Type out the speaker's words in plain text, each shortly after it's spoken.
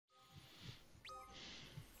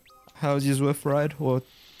How's your Zwift ride? Or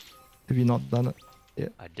have you not done it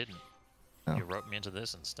yet? I didn't. Oh. You wrote me into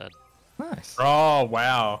this instead. Nice. Oh,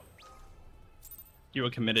 wow. You were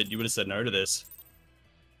committed. You would have said no to this.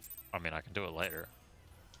 I mean, I can do it later.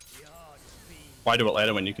 Why do it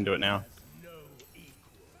later when you can do it now?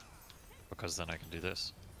 Because then I can do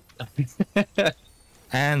this.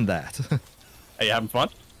 And that. Are you having fun?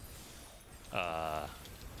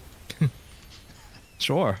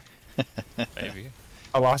 Sure. Maybe.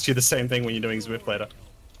 I'll ask you the same thing when you're doing Zwift later.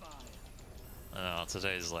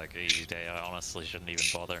 Today's like an easy day. I honestly shouldn't even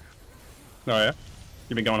bother. Oh, yeah?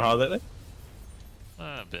 You been going hard lately?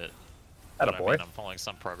 A bit. Atta boy. I mean, I'm following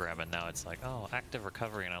some program and now it's like, oh, active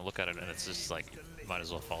recovery, and I look at it and it's just like, might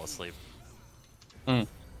as well fall asleep. Mm.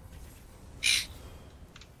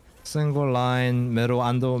 Single line, middle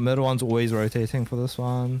one's always rotating for this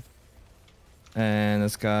one. And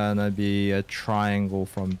it's gonna be a triangle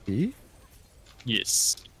from B.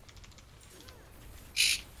 Yes.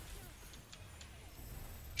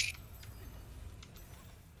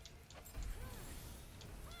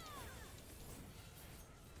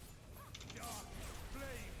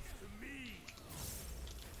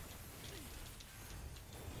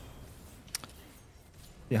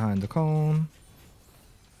 Behind the cone.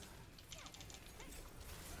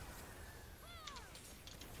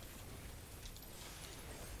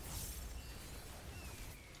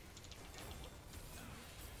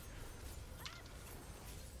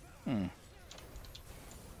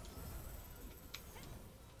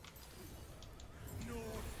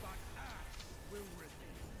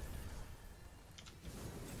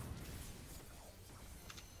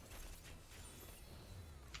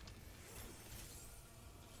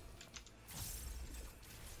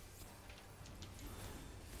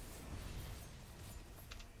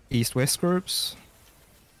 East-west groups.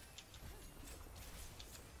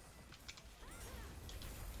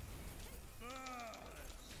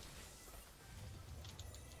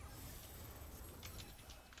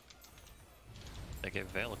 They gave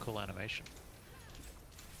Vale a cool animation.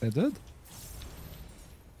 They did.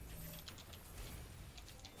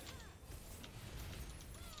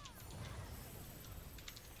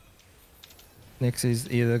 Next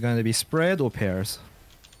is either going to be spread or pairs.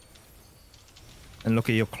 And look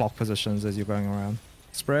at your clock positions as you're going around.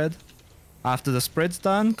 Spread. After the spread's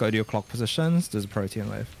done, go to your clock positions. There's a protein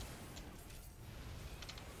wave.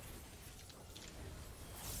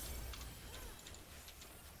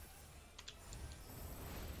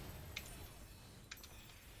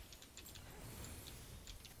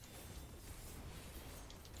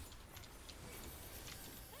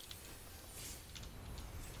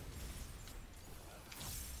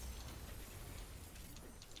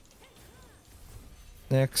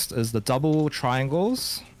 Next is the double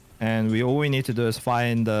triangles, and all we need to do is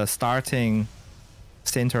find the starting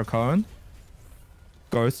center cone,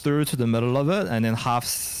 go through to the middle of it, and then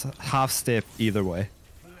half step either way.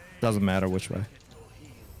 Doesn't matter which way.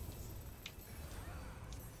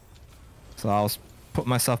 So I'll put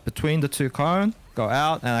myself between the two cones, go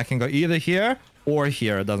out, and I can go either here or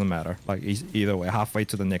here. It doesn't matter. Like either way, halfway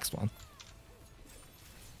to the next one.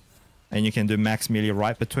 And you can do max melee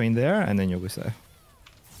right between there, and then you'll be safe.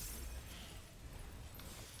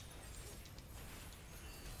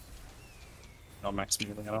 Not max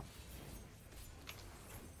melee at all.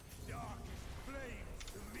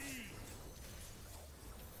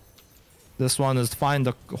 This one is find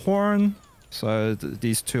the horn. So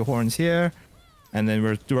these two horns here. And then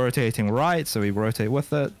we're rotating right. So we rotate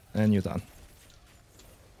with it. And you're done.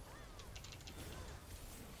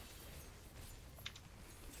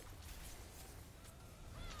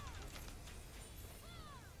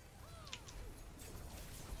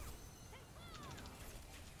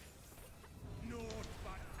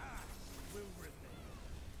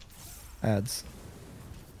 Ads.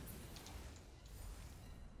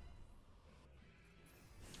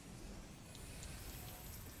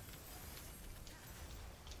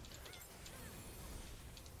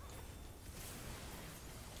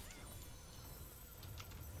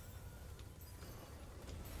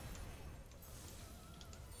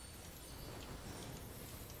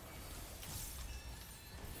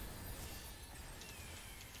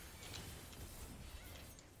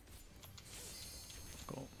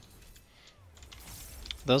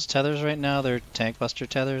 Those tethers right now, they're tank buster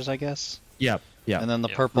tethers, I guess? Yep, yeah. And then the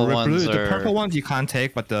purple The ones are... The purple ones you can't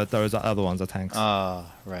take, but those other ones are tanks. Ah,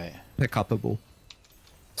 right. Pick upable.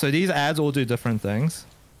 So these ads all do different things.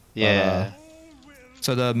 Yeah.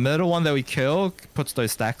 So the middle one that we kill puts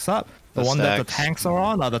those stacks up. The one that the tanks are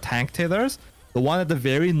on are the tank tethers. The one at the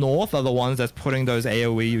very north are the ones that's putting those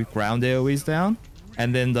AoE ground AoEs down.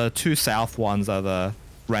 And then the two south ones are the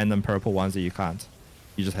random purple ones that you can't.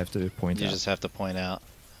 You just have to point You out. just have to point out.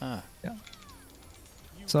 Huh. Yeah.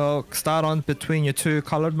 So start on between your two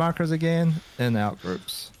colored markers again, in out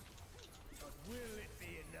groups.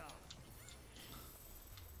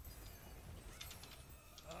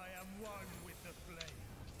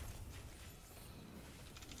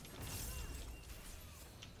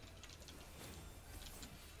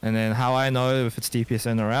 And then how I know if it's DPS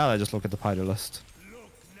in or out, I just look at the party list.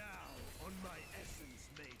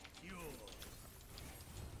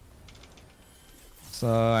 So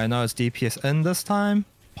I know it's DPS in this time.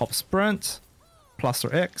 Pop sprint, plus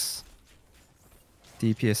or X.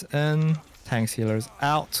 DPS in, tanks healers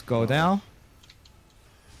out, go down.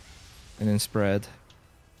 And then spread.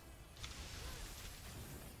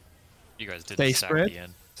 You guys did Stay stack spread. the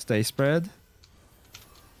end. Stay spread.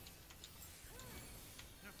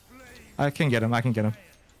 I can get him, I can get him.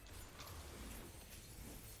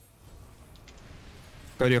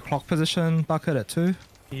 Go to your clock position, bucket at 2.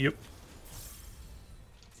 Yep.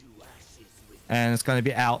 And it's going to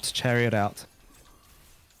be out, chariot out.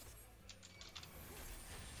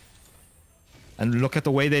 And look at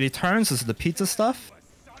the way that he turns. This is the pizza stuff.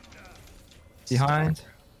 Behind.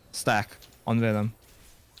 Stack on Venom.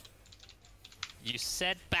 You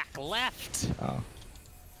said back left. Oh.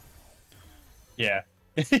 Yeah.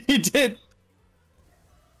 He did.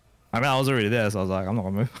 I mean, I was already there, so I was like, I'm not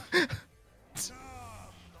going to move.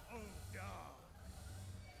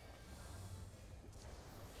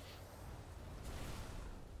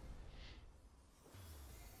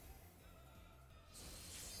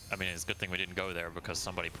 I mean, it's a good thing we didn't go there because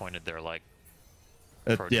somebody pointed their like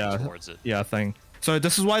It- protein towards it. Yeah, thing. So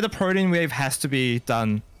this is why the protein wave has to be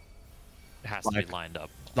done It has to Like, be lined up.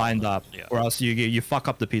 lined up, Yeah. or else you fuck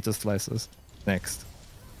up the pizza slices. Next.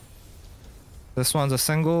 This one's a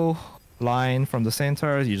single line from the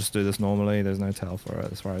center. You just do this normally. There's no tail for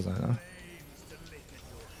it, as far as I know.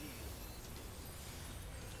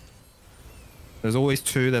 There's always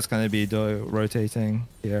 2 that's going to be rotating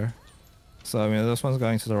here. So I mean, this one's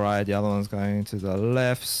going to the right, the other one's going to the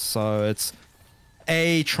left. So it's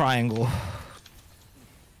a triangle.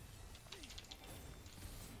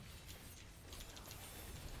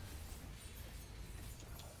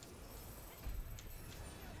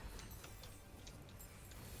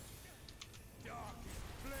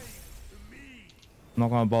 I'm not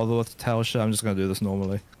gonna bother with the tail shit. I'm just gonna do this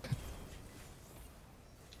normally.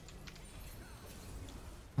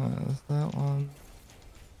 That one.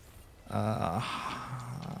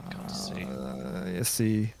 Can't see. You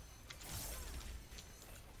see.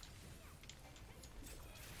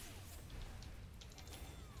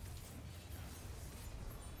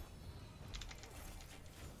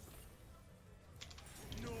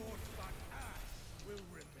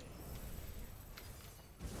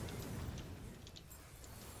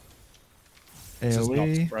 This is not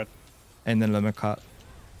AoE, spread. and then limit cut.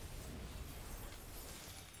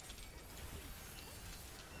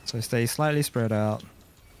 So stay slightly spread out.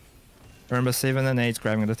 Remember 7 and 8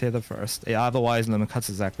 grabbing the tether first. Otherwise limit cut's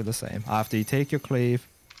exactly the same. After you take your cleave,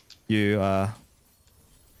 you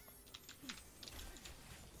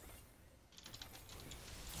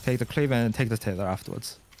take the cleave and take the tether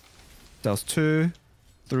afterwards. That was 2.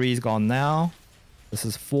 3's gone now. This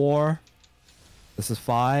is 4. This is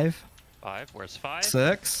 5. 5. Where's 5?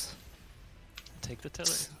 6. Take the tiller.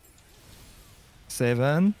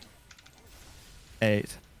 7.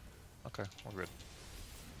 8. Okay, we're good.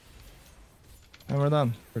 And we're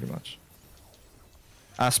done, pretty much.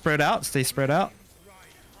 Spread out. Stay spread out.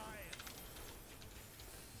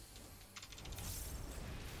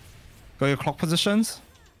 Go your clock positions.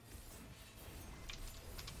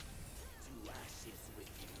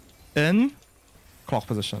 In. Clock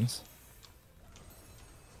positions.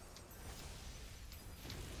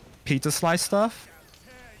 Pizza slice stuff.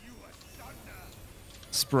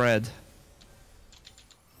 Spread.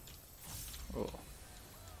 Oh.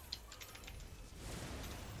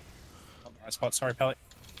 Right spot. Sorry, Pellet.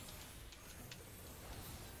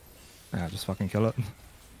 Yeah, just fucking kill it.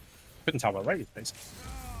 Couldn't tell what rate, basically.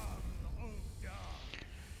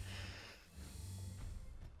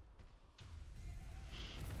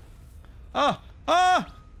 Ah! Ah!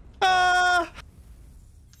 Ah!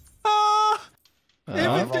 Ah!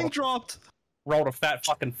 Everything dropped. Rolled a fat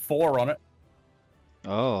fucking 4 on it.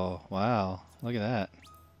 Oh, wow. Look at that.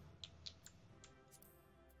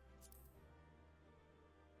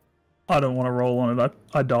 I don't want to roll on it.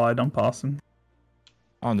 I died. I'm passing.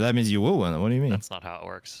 Oh, that means you will win it. What do you mean? That's not how it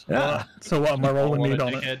works. Yeah. So what? Am I rolling meat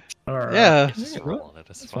on it? Dickhead. All right. Yeah. Just Yeah, roll on it.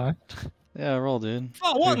 It's That's fine. fine. Yeah, roll, dude.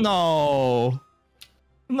 Oh, what? No.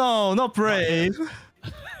 No, not brave.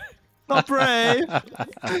 Not brave.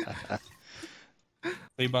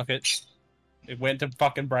 Flea bucket. It went to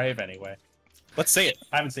fucking brave anyway. Let's see it.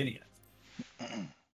 I haven't seen it yet.